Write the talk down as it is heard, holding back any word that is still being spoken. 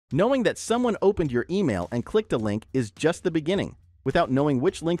Knowing that someone opened your email and clicked a link is just the beginning. Without knowing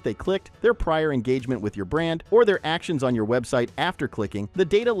which link they clicked, their prior engagement with your brand, or their actions on your website after clicking, the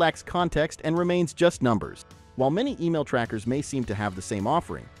data lacks context and remains just numbers. While many email trackers may seem to have the same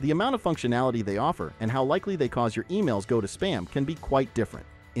offering, the amount of functionality they offer and how likely they cause your emails go to spam can be quite different.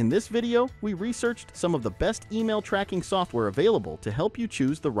 In this video, we researched some of the best email tracking software available to help you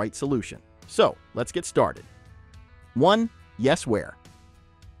choose the right solution. So, let's get started. 1. Yesware.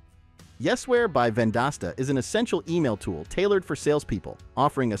 Yesware by Vendasta is an essential email tool tailored for salespeople,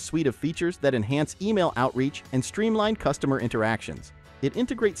 offering a suite of features that enhance email outreach and streamline customer interactions. It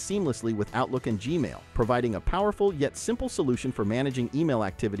integrates seamlessly with Outlook and Gmail, providing a powerful yet simple solution for managing email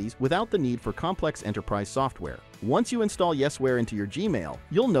activities without the need for complex enterprise software. Once you install Yesware into your Gmail,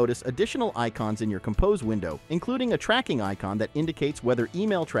 you'll notice additional icons in your Compose window, including a tracking icon that indicates whether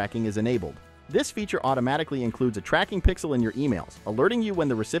email tracking is enabled. This feature automatically includes a tracking pixel in your emails, alerting you when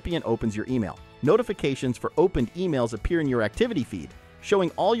the recipient opens your email. Notifications for opened emails appear in your activity feed,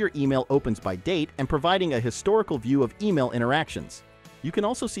 showing all your email opens by date and providing a historical view of email interactions. You can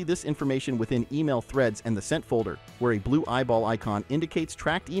also see this information within email threads and the sent folder, where a blue eyeball icon indicates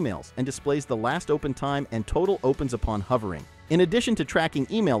tracked emails and displays the last open time and total opens upon hovering. In addition to tracking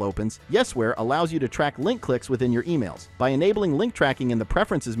email opens, Yesware allows you to track link clicks within your emails. By enabling link tracking in the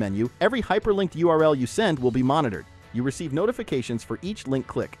Preferences menu, every hyperlinked URL you send will be monitored. You receive notifications for each link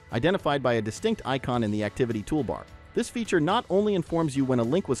click, identified by a distinct icon in the activity toolbar. This feature not only informs you when a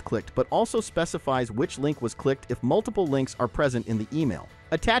link was clicked, but also specifies which link was clicked if multiple links are present in the email.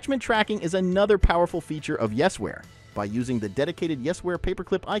 Attachment tracking is another powerful feature of Yesware. By using the dedicated Yesware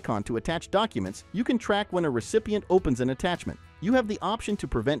paperclip icon to attach documents, you can track when a recipient opens an attachment. You have the option to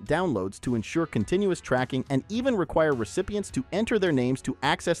prevent downloads to ensure continuous tracking and even require recipients to enter their names to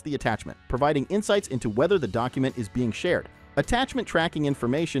access the attachment, providing insights into whether the document is being shared. Attachment tracking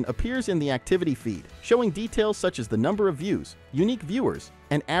information appears in the activity feed, showing details such as the number of views, unique viewers,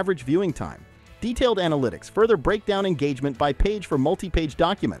 and average viewing time. Detailed analytics further break down engagement by page for multi-page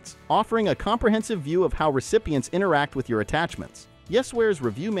documents, offering a comprehensive view of how recipients interact with your attachments. Yesware's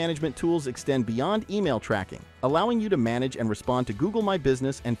review management tools extend beyond email tracking, allowing you to manage and respond to Google My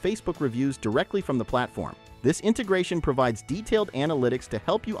Business and Facebook reviews directly from the platform. This integration provides detailed analytics to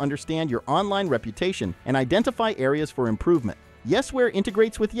help you understand your online reputation and identify areas for improvement. Yesware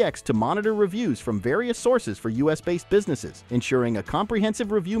integrates with Yext to monitor reviews from various sources for US-based businesses, ensuring a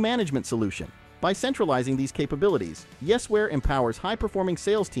comprehensive review management solution. By centralizing these capabilities, Yesware empowers high-performing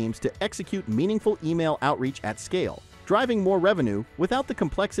sales teams to execute meaningful email outreach at scale, driving more revenue without the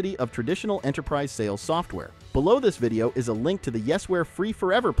complexity of traditional enterprise sales software. Below this video is a link to the Yesware Free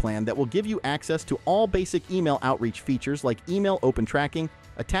Forever plan that will give you access to all basic email outreach features like email open tracking,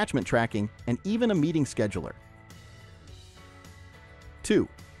 attachment tracking, and even a meeting scheduler. 2.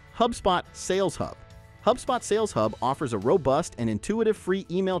 HubSpot Sales Hub. HubSpot Sales Hub offers a robust and intuitive free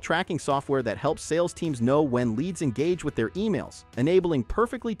email tracking software that helps sales teams know when leads engage with their emails, enabling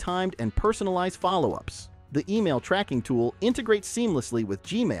perfectly timed and personalized follow-ups. The email tracking tool integrates seamlessly with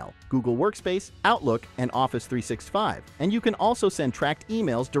Gmail, Google Workspace, Outlook, and Office 365, and you can also send tracked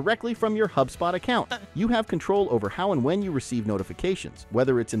emails directly from your HubSpot account. You have control over how and when you receive notifications,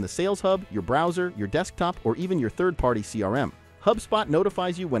 whether it's in the Sales Hub, your browser, your desktop, or even your third-party CRM. HubSpot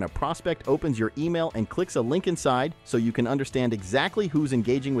notifies you when a prospect opens your email and clicks a link inside, so you can understand exactly who's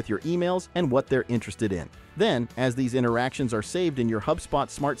engaging with your emails and what they're interested in. Then, as these interactions are saved in your HubSpot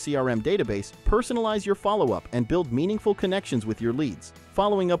Smart CRM database, personalize your follow-up and build meaningful connections with your leads.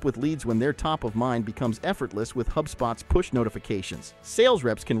 Following up with leads when they're top of mind becomes effortless with HubSpot's push notifications. Sales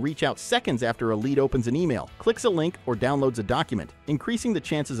reps can reach out seconds after a lead opens an email, clicks a link, or downloads a document, increasing the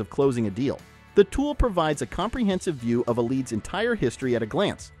chances of closing a deal. The tool provides a comprehensive view of a lead's entire history at a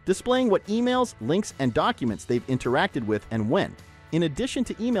glance, displaying what emails, links, and documents they've interacted with and when. In addition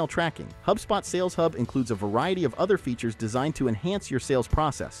to email tracking, HubSpot Sales Hub includes a variety of other features designed to enhance your sales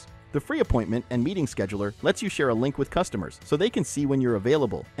process. The free appointment and meeting scheduler lets you share a link with customers so they can see when you're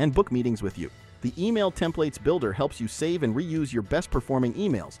available and book meetings with you. The Email Templates Builder helps you save and reuse your best-performing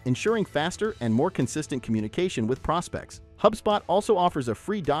emails, ensuring faster and more consistent communication with prospects. HubSpot also offers a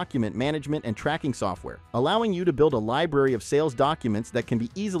free document management and tracking software, allowing you to build a library of sales documents that can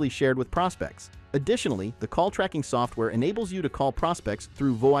be easily shared with prospects. Additionally, the call tracking software enables you to call prospects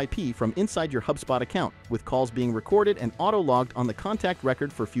through VoIP from inside your HubSpot account, with calls being recorded and auto-logged on the contact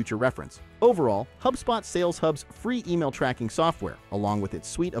record for future reference. Overall, HubSpot Sales Hub's free email tracking software, along with its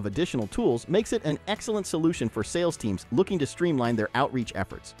suite of additional tools, makes it an excellent solution for sales teams looking to streamline their outreach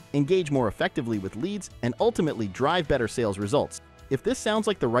efforts, engage more effectively with leads, and ultimately drive better sales results. If this sounds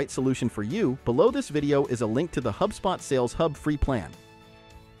like the right solution for you, below this video is a link to the HubSpot Sales Hub free plan.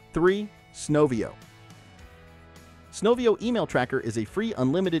 3. Snovio. Snovio Email Tracker is a free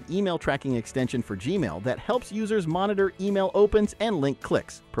unlimited email tracking extension for Gmail that helps users monitor email opens and link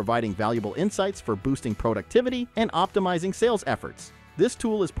clicks, providing valuable insights for boosting productivity and optimizing sales efforts. This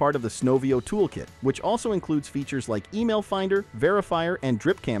tool is part of the Snovio Toolkit, which also includes features like Email Finder, Verifier, and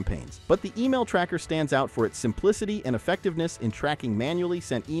Drip campaigns. But the email tracker stands out for its simplicity and effectiveness in tracking manually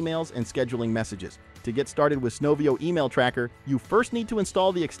sent emails and scheduling messages. To get started with Snovio Email Tracker, you first need to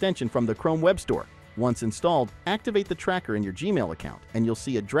install the extension from the Chrome Web Store. Once installed, activate the tracker in your Gmail account, and you'll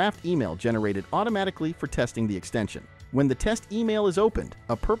see a draft email generated automatically for testing the extension. When the test email is opened,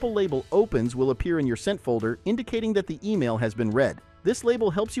 a purple label "Opens" will appear in your sent folder, indicating that the email has been read. This label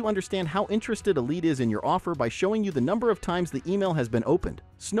helps you understand how interested a lead is in your offer by showing you the number of times the email has been opened.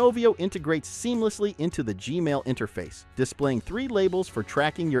 Snovio integrates seamlessly into the Gmail interface, displaying 3 labels for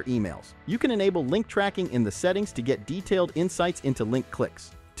tracking your emails. You can enable link tracking in the settings to get detailed insights into link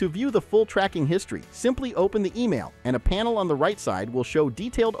clicks. To view the full tracking history, simply open the email, and a panel on the right side will show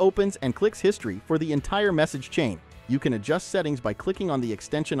detailed opens and clicks history for the entire message chain. You can adjust settings by clicking on the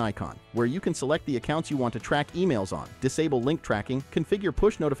extension icon, where you can select the accounts you want to track emails on, disable link tracking, configure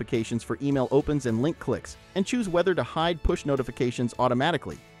push notifications for email opens and link clicks, and choose whether to hide push notifications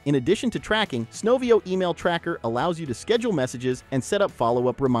automatically. In addition to tracking, Snovio Email Tracker allows you to schedule messages and set up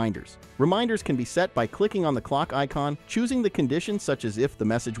follow-up reminders. Reminders can be set by clicking on the clock icon, choosing the conditions such as if the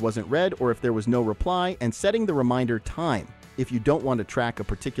message wasn't read or if there was no reply, and setting the reminder time. If you don't want to track a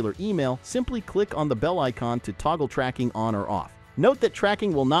particular email, simply click on the bell icon to toggle tracking on or off. Note that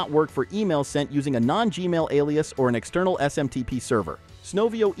tracking will not work for emails sent using a non-Gmail alias or an external SMTP server.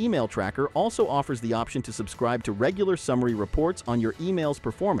 Snovio Email Tracker also offers the option to subscribe to regular summary reports on your email's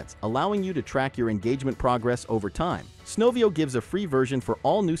performance, allowing you to track your engagement progress over time. Snovio gives a free version for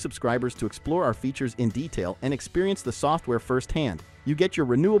all new subscribers to explore our features in detail and experience the software firsthand. You get your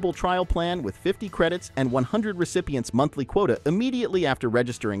renewable trial plan with 50 credits and 100 recipients' monthly quota immediately after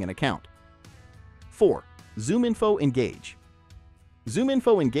registering an account. 4. ZoomInfo Engage.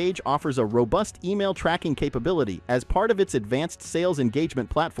 ZoomInfo Engage offers a robust email tracking capability as part of its advanced sales engagement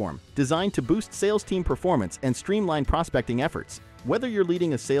platform, designed to boost sales team performance and streamline prospecting efforts. Whether you're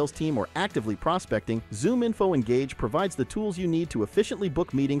leading a sales team or actively prospecting, ZoomInfo Engage provides the tools you need to efficiently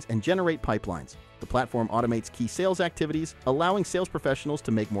book meetings and generate pipelines. The platform automates key sales activities, allowing sales professionals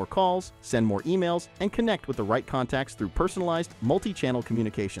to make more calls, send more emails, and connect with the right contacts through personalized, multi-channel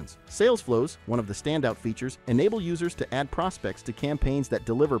communications. Sales flows, one of the standout features, enable users to add prospects to campaigns that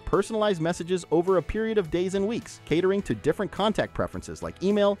deliver personalized messages over a period of days and weeks, catering to different contact preferences like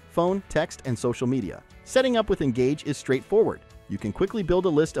email, phone, text, and social media. Setting up with Engage is straightforward. You can quickly build a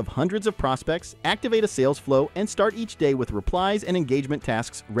list of hundreds of prospects, activate a sales flow, and start each day with replies and engagement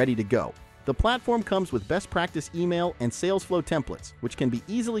tasks ready to go. The platform comes with best practice email and sales flow templates, which can be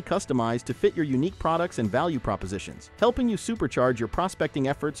easily customized to fit your unique products and value propositions, helping you supercharge your prospecting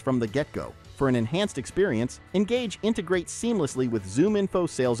efforts from the get-go. For an enhanced experience, Engage integrates seamlessly with ZoomInfo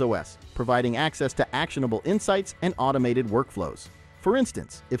Sales OS, providing access to actionable insights and automated workflows. For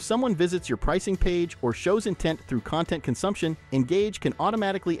instance, if someone visits your pricing page or shows intent through content consumption, Engage can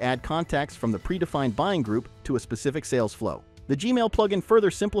automatically add contacts from the predefined buying group to a specific sales flow. The Gmail plugin further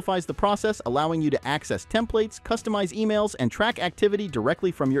simplifies the process, allowing you to access templates, customize emails, and track activity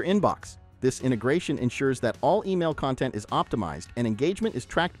directly from your inbox. This integration ensures that all email content is optimized and engagement is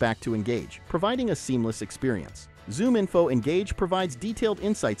tracked back to Engage, providing a seamless experience. ZoomInfo Engage provides detailed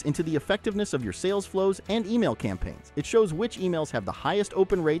insights into the effectiveness of your sales flows and email campaigns. It shows which emails have the highest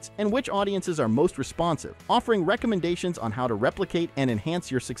open rates and which audiences are most responsive, offering recommendations on how to replicate and enhance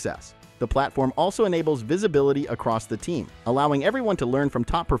your success. The platform also enables visibility across the team, allowing everyone to learn from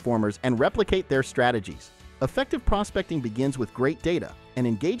top performers and replicate their strategies. Effective prospecting begins with great data, and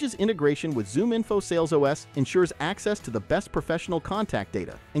Engage's integration with ZoomInfo Sales OS ensures access to the best professional contact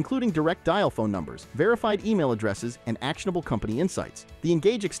data, including direct dial phone numbers, verified email addresses, and actionable company insights. The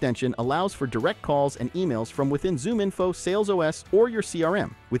Engage extension allows for direct calls and emails from within ZoomInfo Sales OS or your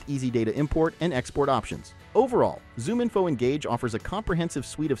CRM, with easy data import and export options. Overall, ZoomInfo Engage offers a comprehensive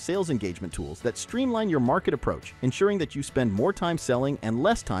suite of sales engagement tools that streamline your market approach, ensuring that you spend more time selling and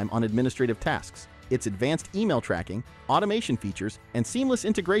less time on administrative tasks. Its advanced email tracking, automation features, and seamless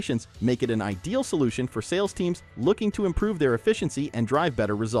integrations make it an ideal solution for sales teams looking to improve their efficiency and drive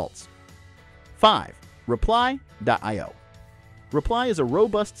better results. 5. Reply.io. Reply is a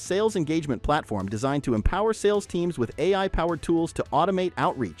robust sales engagement platform designed to empower sales teams with AI-powered tools to automate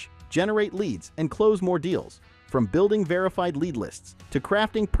outreach, generate leads, and close more deals. From building verified lead lists to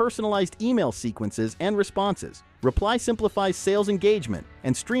crafting personalized email sequences and responses, Reply simplifies sales engagement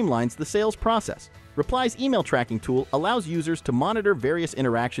and streamlines the sales process. Reply's email tracking tool allows users to monitor various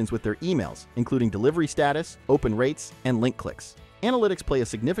interactions with their emails, including delivery status, open rates, and link clicks. Analytics play a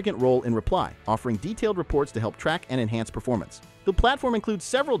significant role in Reply, offering detailed reports to help track and enhance performance. The platform includes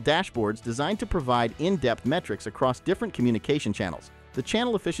several dashboards designed to provide in-depth metrics across different communication channels. The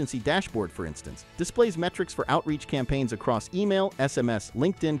Channel Efficiency Dashboard, for instance, displays metrics for outreach campaigns across email, SMS,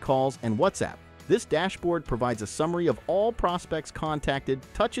 LinkedIn calls, and WhatsApp. This dashboard provides a summary of all prospects contacted,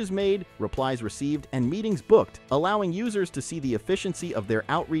 touches made, replies received, and meetings booked, allowing users to see the efficiency of their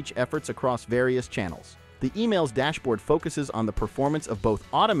outreach efforts across various channels. The emails dashboard focuses on the performance of both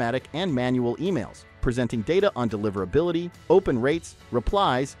automatic and manual emails, presenting data on deliverability, open rates,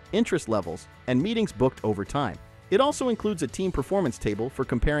 replies, interest levels, and meetings booked over time. It also includes a team performance table for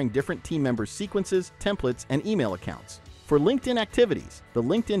comparing different team members' sequences, templates, and email accounts. For LinkedIn activities, the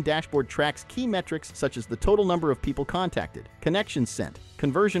LinkedIn dashboard tracks key metrics such as the total number of people contacted, connections sent,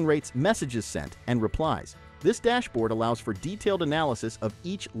 conversion rates, messages sent, and replies. This dashboard allows for detailed analysis of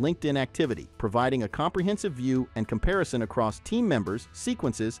each LinkedIn activity, providing a comprehensive view and comparison across team members,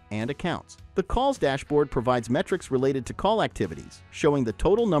 sequences, and accounts. The Calls dashboard provides metrics related to call activities, showing the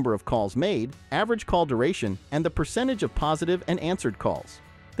total number of calls made, average call duration, and the percentage of positive and answered calls.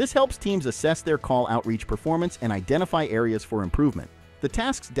 This helps teams assess their call outreach performance and identify areas for improvement. The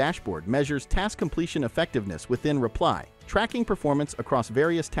Tasks dashboard measures task completion effectiveness within Reply, tracking performance across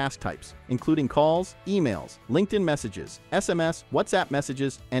various task types, including calls, emails, LinkedIn messages, SMS, WhatsApp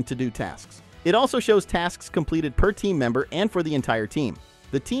messages, and to-do tasks. It also shows tasks completed per team member and for the entire team.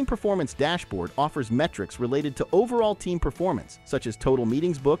 The Team Performance dashboard offers metrics related to overall team performance, such as total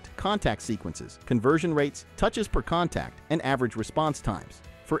meetings booked, contact sequences, conversion rates, touches per contact, and average response times.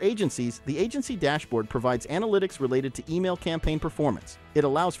 For agencies, the Agency dashboard provides analytics related to email campaign performance. It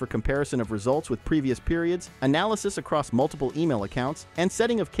allows for comparison of results with previous periods, analysis across multiple email accounts, and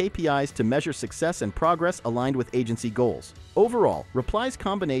setting of KPIs to measure success and progress aligned with agency goals. Overall, Reply's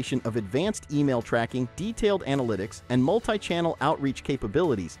combination of advanced email tracking, detailed analytics, and multi-channel outreach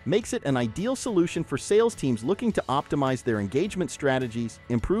capabilities makes it an ideal solution for sales teams looking to optimize their engagement strategies,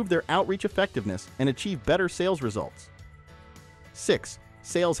 improve their outreach effectiveness, and achieve better sales results. 6.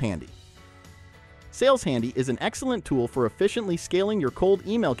 Saleshandy. Saleshandy is an excellent tool for efficiently scaling your cold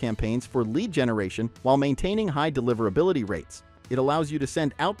email campaigns for lead generation while maintaining high deliverability rates. It allows you to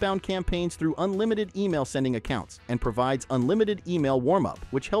send outbound campaigns through unlimited email sending accounts and provides unlimited email warm-up,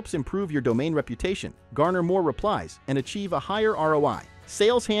 which helps improve your domain reputation, garner more replies, and achieve a higher ROI.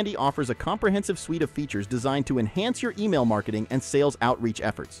 Saleshandy offers a comprehensive suite of features designed to enhance your email marketing and sales outreach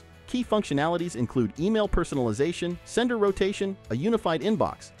efforts. Key functionalities include email personalization, sender rotation, a unified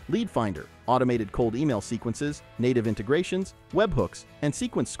inbox, lead finder, automated cold email sequences, native integrations, webhooks, and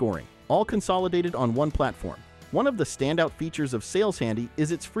sequence scoring, all consolidated on one platform. One of the standout features of Saleshandy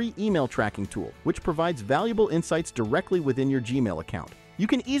is its free email tracking tool, which provides valuable insights directly within your Gmail account. You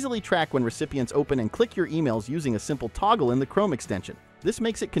can easily track when recipients open and click your emails using a simple toggle in the Chrome extension. This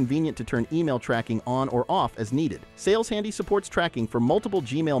makes it convenient to turn email tracking on or off as needed. Saleshandy supports tracking for multiple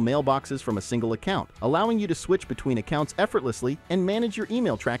Gmail mailboxes from a single account, allowing you to switch between accounts effortlessly and manage your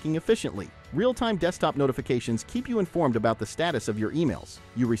email tracking efficiently. Real-time desktop notifications keep you informed about the status of your emails.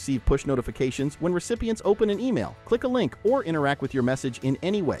 You receive push notifications when recipients open an email, click a link, or interact with your message in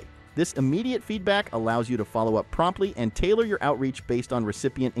any way. This immediate feedback allows you to follow up promptly and tailor your outreach based on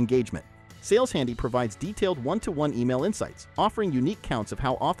recipient engagement. Saleshandy provides detailed one-to-one email insights, offering unique counts of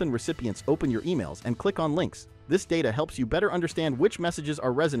how often recipients open your emails and click on links. This data helps you better understand which messages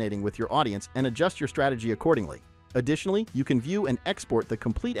are resonating with your audience and adjust your strategy accordingly. Additionally, you can view and export the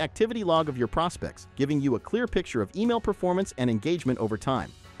complete activity log of your prospects, giving you a clear picture of email performance and engagement over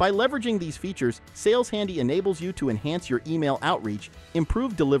time. By leveraging these features, Saleshandy enables you to enhance your email outreach,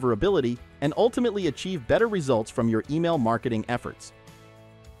 improve deliverability, and ultimately achieve better results from your email marketing efforts.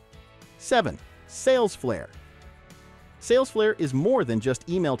 7. Salesflare. Salesflare is more than just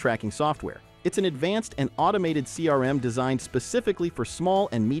email tracking software. It's an advanced and automated CRM designed specifically for small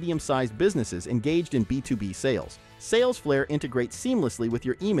and medium-sized businesses engaged in B2B sales. Salesflare integrates seamlessly with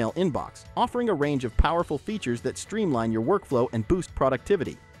your email inbox, offering a range of powerful features that streamline your workflow and boost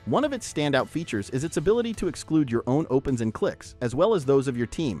productivity. One of its standout features is its ability to exclude your own opens and clicks, as well as those of your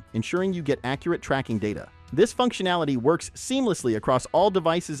team, ensuring you get accurate tracking data. This functionality works seamlessly across all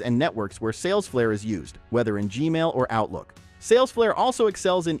devices and networks where Salesflare is used, whether in Gmail or Outlook. Salesflare also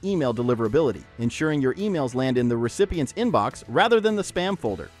excels in email deliverability, ensuring your emails land in the recipient's inbox rather than the spam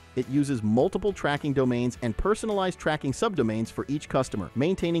folder. It uses multiple tracking domains and personalized tracking subdomains for each customer,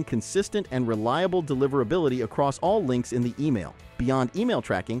 maintaining consistent and reliable deliverability across all links in the email. Beyond email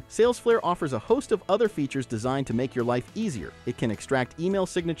tracking, Salesflare offers a host of other features designed to make your life easier. It can extract email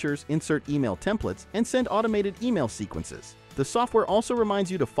signatures, insert email templates, and send automated email sequences. The software also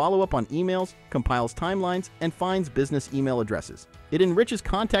reminds you to follow up on emails, compiles timelines, and finds business email addresses. It enriches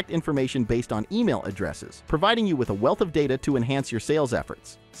contact information based on email addresses, providing you with a wealth of data to enhance your sales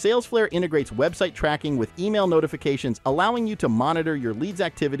efforts. Salesflare integrates website tracking with email notifications, allowing you to monitor your leads'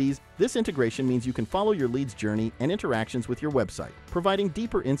 activities. This integration means you can follow your leads' journey and interactions with your website, providing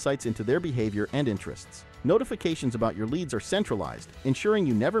deeper insights into their behavior and interests. Notifications about your leads are centralized, ensuring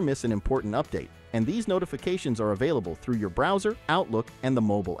you never miss an important update, and these notifications are available through your browser, Outlook, and the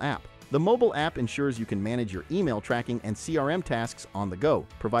mobile app. The mobile app ensures you can manage your email tracking and CRM tasks on the go,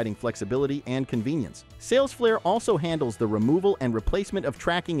 providing flexibility and convenience. Salesflare also handles the removal and replacement of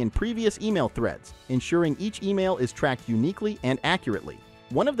tracking in previous email threads, ensuring each email is tracked uniquely and accurately.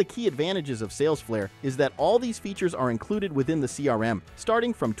 One of the key advantages of Salesflare is that all these features are included within the CRM,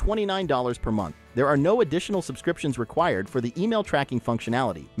 starting from $29 per month. There are no additional subscriptions required for the email tracking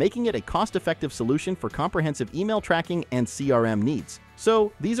functionality, making it a cost-effective solution for comprehensive email tracking and CRM needs.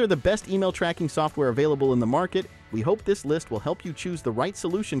 So, these are the best email tracking software available in the market. We hope this list will help you choose the right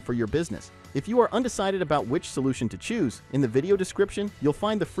solution for your business. If you are undecided about which solution to choose, in the video description, you'll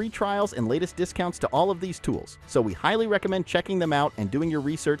find the free trials and latest discounts to all of these tools. So we highly recommend checking them out and doing your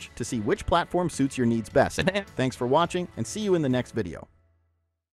research to see which platform suits your needs best. Thanks for watching, and see you in the next video.